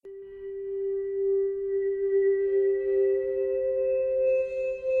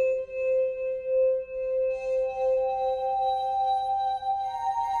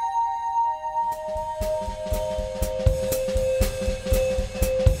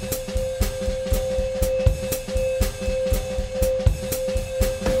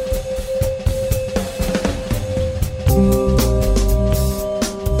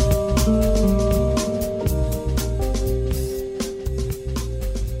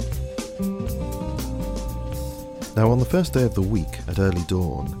Now on the first day of the week, at early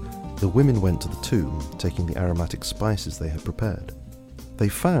dawn, the women went to the tomb, taking the aromatic spices they had prepared. They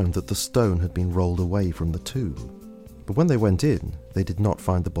found that the stone had been rolled away from the tomb, but when they went in, they did not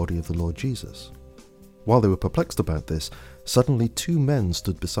find the body of the Lord Jesus. While they were perplexed about this, suddenly 2 men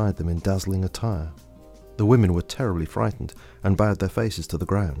stood beside them in dazzling attire. The women were terribly frightened and bowed their faces to the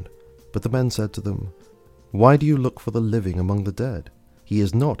ground. But the men said to them, "Why do you look for the living among the dead? He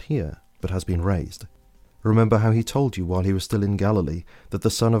is not here, but has been raised. Remember how he told you while he was still in Galilee that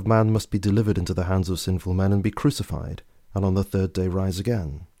the Son of Man must be delivered into the hands of sinful men and be crucified, and on the 3rd day rise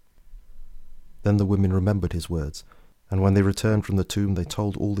again." Then the women remembered his words, and when they returned from the tomb they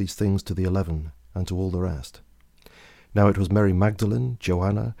told all these things to the 11 and to all the rest. Now it was Mary Magdalene,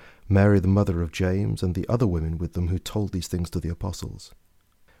 Joanna, Mary the mother of James, and the other women with them who told these things to the apostles.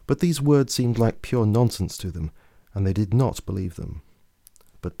 But these words seemed like pure nonsense to them, and they did not believe them.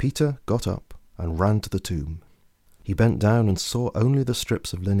 But Peter got up and ran to the tomb. He bent down and saw only the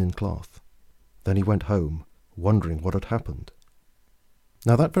strips of linen cloth. Then he went home, wondering what had happened.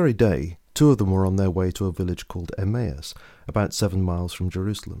 Now that very day, 2 of them were on their way to a village called Emmaus, about 7 miles from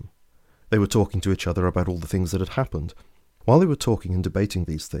Jerusalem. They were talking to each other about all the things that had happened. While they were talking and debating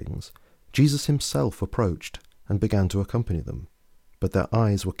these things, Jesus himself approached and began to accompany them, but their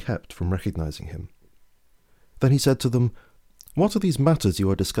eyes were kept from recognizing him. Then he said to them, "What are these matters you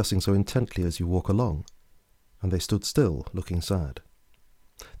are discussing so intently as you walk along?" And they stood still, looking sad.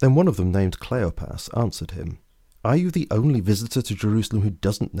 Then one of them, named Cleopas, answered him, "Are you the only visitor to Jerusalem who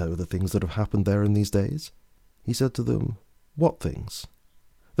doesn't know the things that have happened there in these days?" He said to them, "What things?"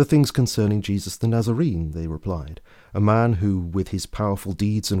 "The things concerning Jesus the Nazarene," they replied, "a man who, with his powerful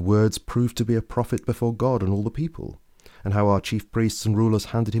deeds and words, proved to be a prophet before God and all the people, and how our chief priests and rulers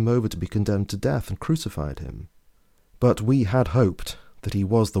handed him over to be condemned to death and crucified him. But we had hoped that he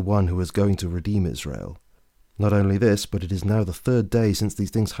was the one who was going to redeem Israel. Not only this, but it is now the 3rd day since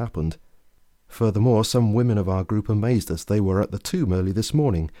these things happened. Furthermore, some women of our group amazed us. They were at the tomb early this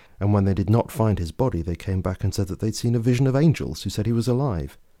morning, and when they did not find his body, they came back and said that they'd seen a vision of angels who said he was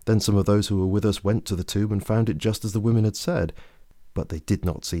alive. Then some of those who were with us went to the tomb and found it just as the women had said, but they did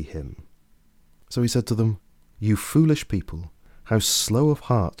not see him." So he said to them, "You foolish people, how slow of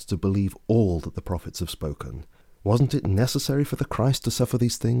heart to believe all that the prophets have spoken. Wasn't it necessary for the Christ to suffer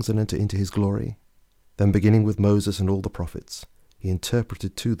these things and enter into his glory?" Then beginning with Moses and all the prophets, he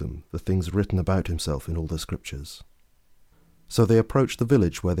interpreted to them the things written about himself in all the scriptures. So they approached the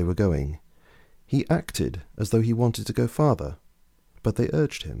village where they were going. He acted as though he wanted to go farther, but they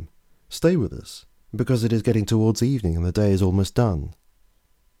urged him, "Stay with us, because it is getting towards evening and the day is almost done."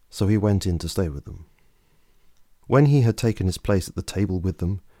 So he went in to stay with them. When he had taken his place at the table with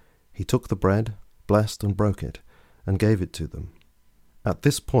them, he took the bread, blessed and broke it, and gave it to them. At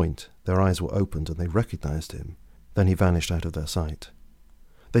this point their eyes were opened and they recognized him. Then he vanished out of their sight.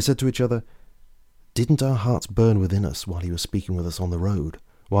 They said to each other, "Didn't our hearts burn within us while he was speaking with us on the road,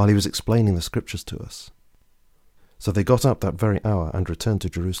 while he was explaining the scriptures to us?" So they got up that very hour and returned to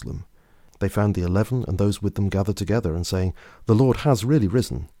Jerusalem. They found the 11 and those with them gathered together and saying, "The Lord has really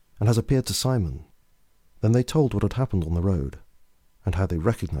risen and has appeared to Simon." Then they told what had happened on the road and how they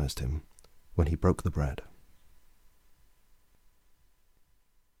recognized him when he broke the bread.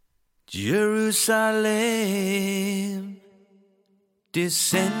 Jerusalem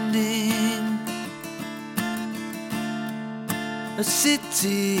descending, a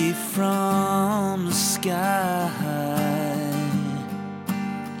city from the sky,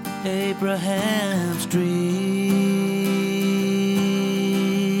 Abraham's dream,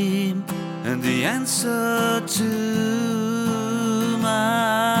 and the answer to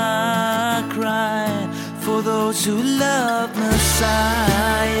my cry for those who love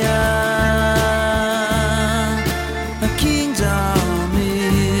Messiah. A kingdom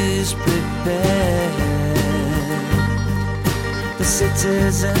is prepared, the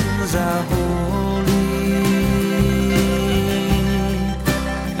citizens are holy,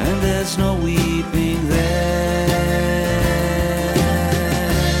 and there's no weeping there.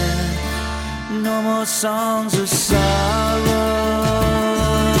 No more songs of sorrow,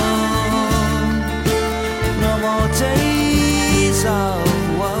 no more days of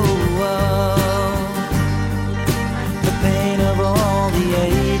woe, the pain of all the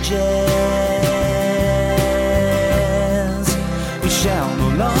ages. We shall no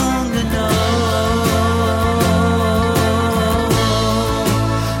longer know.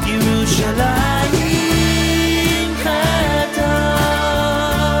 Yerushalayim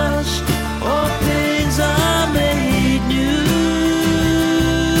Kadosh, all things are made new.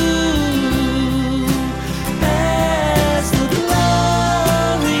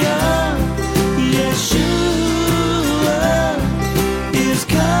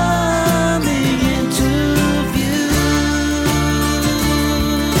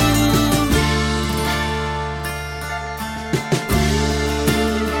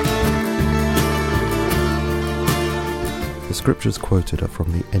 scriptures quoted are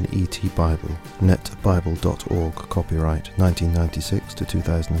from the NET Bible, netbible.org, copyright 1996 to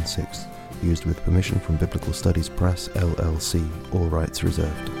 2006, used with permission from Biblical Studies Press, LLC, all rights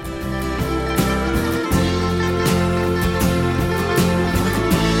reserved.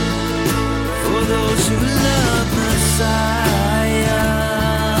 For those who love Messiah,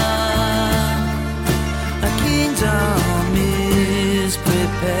 a kingdom is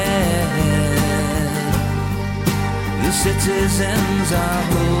prepared. The citizens are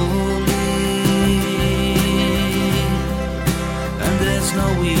holy, and there's no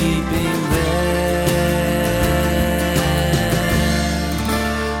weeping there.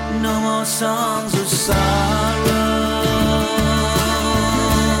 No more songs of sorrow,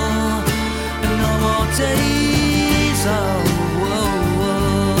 and no more days of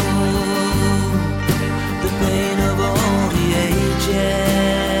woe. The pain of all the ages,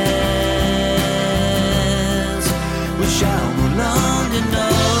 we shall